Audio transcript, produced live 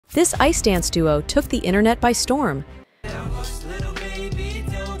This ice dance duo took the internet by storm.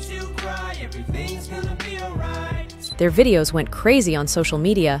 Their videos went crazy on social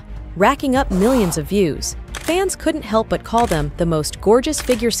media, racking up millions of views. Fans couldn't help but call them the most gorgeous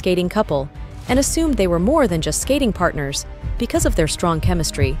figure skating couple and assumed they were more than just skating partners because of their strong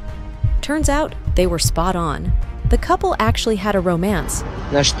chemistry. Turns out, they were spot on. The couple actually had a romance.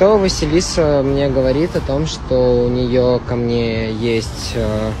 На что Василиса мне говорит о том, что у нее ко мне есть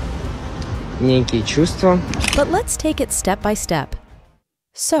некие чувства. But let's take it step by step.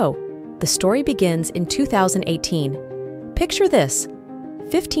 So, the story begins in 2018. Picture this.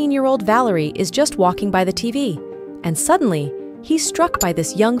 15-year-old Valery is just walking by the TV, and suddenly, he's struck by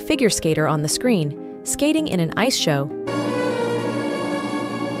this young figure skater on the screen, skating in an ice show.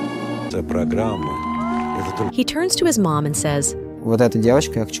 He turns to his mom and says, Вот эта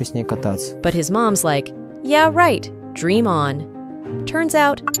девочка, я хочу с ней кататься. But his mom's like, yeah, right, dream on. Turns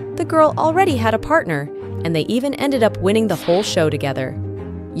out, the girl already had a partner, and they even ended up winning the whole show together.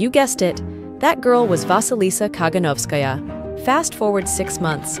 You guessed it, that girl was Vasilisa Kaganovskaya. Fast forward 6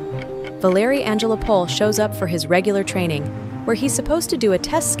 months. Valery Angelopol shows up for his regular training, where he's supposed to do a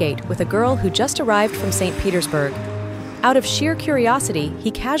test skate with a girl who just arrived from St. Petersburg. Out of sheer curiosity, he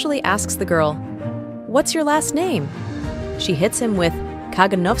casually asks the girl, "What's your last name?" She hits him with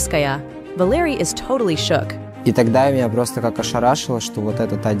Kaganovskaya. Valery is totally shook. И тогда меня просто как ошарашило, что вот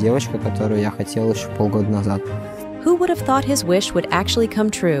это та девочка, которую я хотел еще полгода назад. Who would have thought his wish would actually come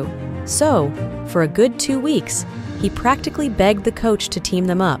true? So, for a good 2 weeks, he practically begged the coach to team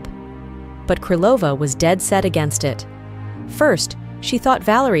them up. But Krylova was dead set against it. First, she thought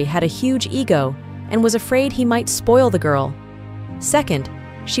Valery had a huge ego and was afraid he might spoil the girl. Second,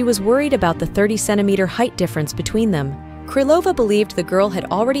 she was worried about the 30-centimeter height difference between them. Krylova believed the girl had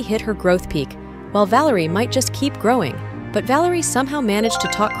already hit her growth peak, while Valery might just keep growing. But Valery somehow managed to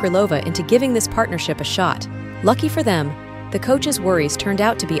talk Krylova into giving this partnership a shot. Lucky for them, the coach's worries turned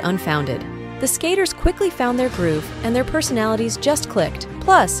out to be unfounded. The skaters quickly found their groove, and their personalities just clicked.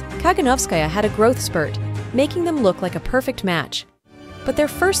 Plus, Kaganovskaya had a growth spurt, making them look like a perfect match. But their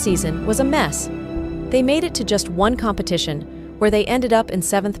first season was a mess. They made it to just one competition, where they ended up in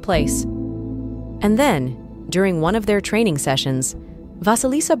 7th place. And then, during one of their training sessions,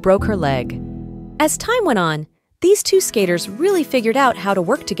 Vasilisa broke her leg. As time went on, these two skaters really figured out how to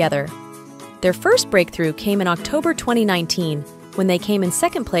work together. Their first breakthrough came in October 2019, when they came in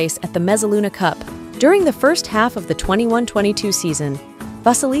 2nd place at the Mezzaluna Cup. During the first half of the 21-22 season,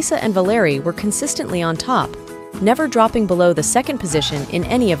 Vasilisa and Valery were consistently on top, never dropping below the 2nd position in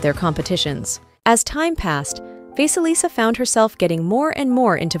any of their competitions. As time passed, Vasilisa found herself getting more and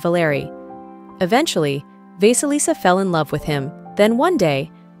more into Valery. Eventually, Vasilisa fell in love with him. Then one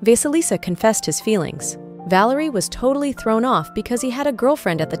day, Vasilisa confessed his feelings. Valery was totally thrown off because he had a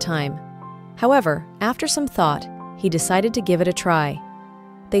girlfriend at the time. However, after some thought, he decided to give it a try.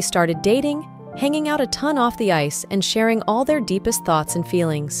 They started dating, hanging out a ton off the ice, and sharing all their deepest thoughts and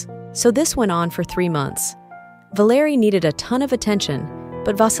feelings. So this went on for 3 months. Valery needed a ton of attention,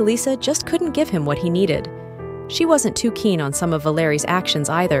 but Vasilisa just couldn't give him what he needed. She wasn't too keen on some of Valery's actions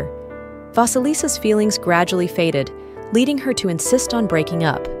either. Vasilisa's feelings gradually faded, leading her to insist on breaking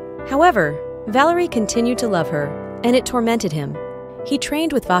up. However, Valery continued to love her, and it tormented him. He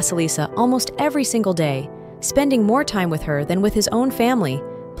trained with Vasilisa almost every single day, spending more time with her than with his own family,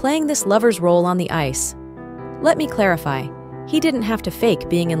 playing this lover's role on the ice. Let me clarify, he didn't have to fake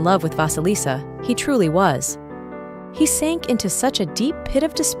being in love with Vasilisa, he truly was. He sank into such a deep pit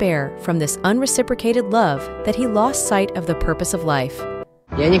of despair from this unreciprocated love that he lost sight of the purpose of life.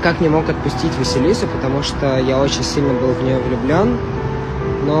 Я никак не мог отпустить Василису, потому что я очень сильно был в нее влюблен,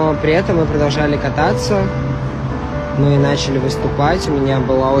 но при этом мы продолжали кататься, ну и начали выступать, у меня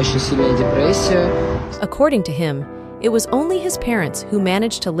была очень сильная депрессия. According to him, it was only his parents who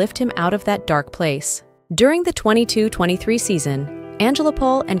managed to lift him out of that dark place. During the 22-23 season,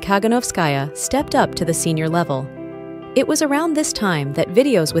 Angelopol and Kaganovskaya stepped up to the senior level. It was around this time that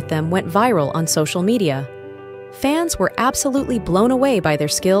videos with them went viral on social media. Fans were absolutely blown away by their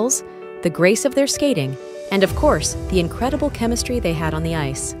skills, the grace of their skating, and of course, the incredible chemistry they had on the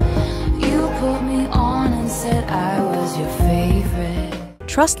ice. You put me on and said I was your favorite.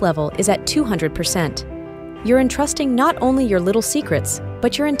 Trust level is at 200%. You're entrusting not only your little secrets,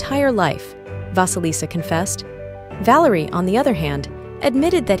 but your entire life, Vasilisa confessed. Valery, on the other hand,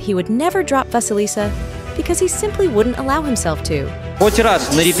 admitted that he would never drop Vasilisa because he simply wouldn't allow himself to. Хоть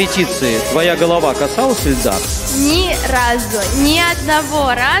раз на репетиции твоя голова касалась льда? Ни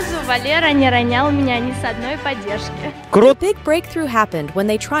одного разу Валера не ронял меня ни с одной поддержки. The big breakthrough happened when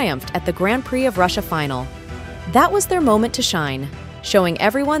they triumphed at the Grand Prix of Russia final. That was their moment to shine. showing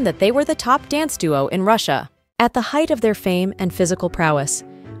everyone that they were the top dance duo in Russia. At the height of their fame and physical prowess,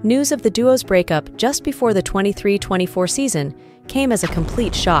 news of the duo's breakup just before the 23-24 season came as a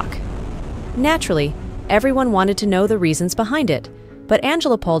complete shock. Naturally, everyone wanted to know the reasons behind it, but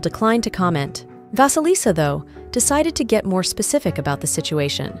Angelopol declined to comment. Vasilisa, though, decided to get more specific about the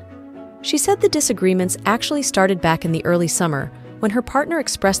situation. She said the disagreements actually started back in the early summer when her partner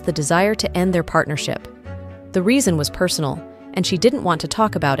expressed the desire to end their partnership. The reason was personal, and she didn't want to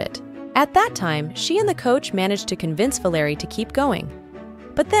talk about it. At that time, she and the coach managed to convince Valery to keep going.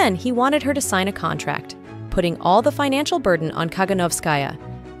 But then he wanted her to sign a contract, putting all the financial burden on Kaganovskaya,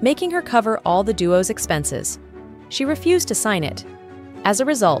 making her cover all the duo's expenses. She refused to sign it. As a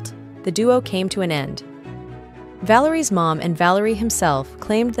result, the duo came to an end. Valery's mom and Valery himself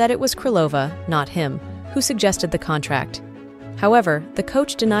claimed that it was Krylova, not him, who suggested the contract. However, the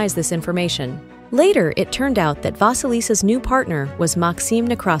coach denies this information. Later, it turned out that Vasilisa's new partner was Maxim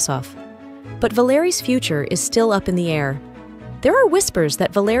Nekrasov. But Valery's future is still up in the air. There are whispers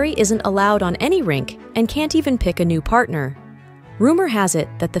that Valery isn't allowed on any rink and can't even pick a new partner. Rumor has it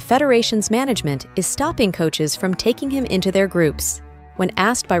that the federation's management is stopping coaches from taking him into their groups. When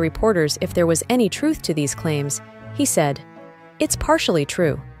asked by reporters if there was any truth to these claims, he said, "It's partially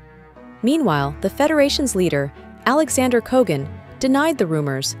true." Meanwhile, the federation's leader, Alexander Kogan, denied the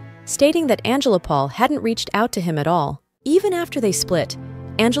rumors, stating that Angelopol hadn't reached out to him at all. Even after they split,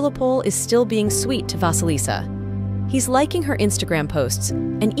 Angelopol is still being sweet to Vasilisa. He's liking her Instagram posts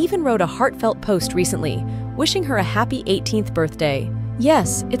and even wrote a heartfelt post recently, wishing her a happy 18th birthday.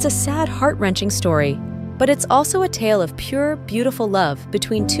 Yes, it's a sad, heart-wrenching story, but it's also a tale of pure, beautiful love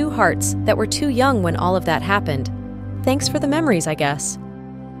between two hearts that were too young when all of that happened. Thanks for the memories, I guess.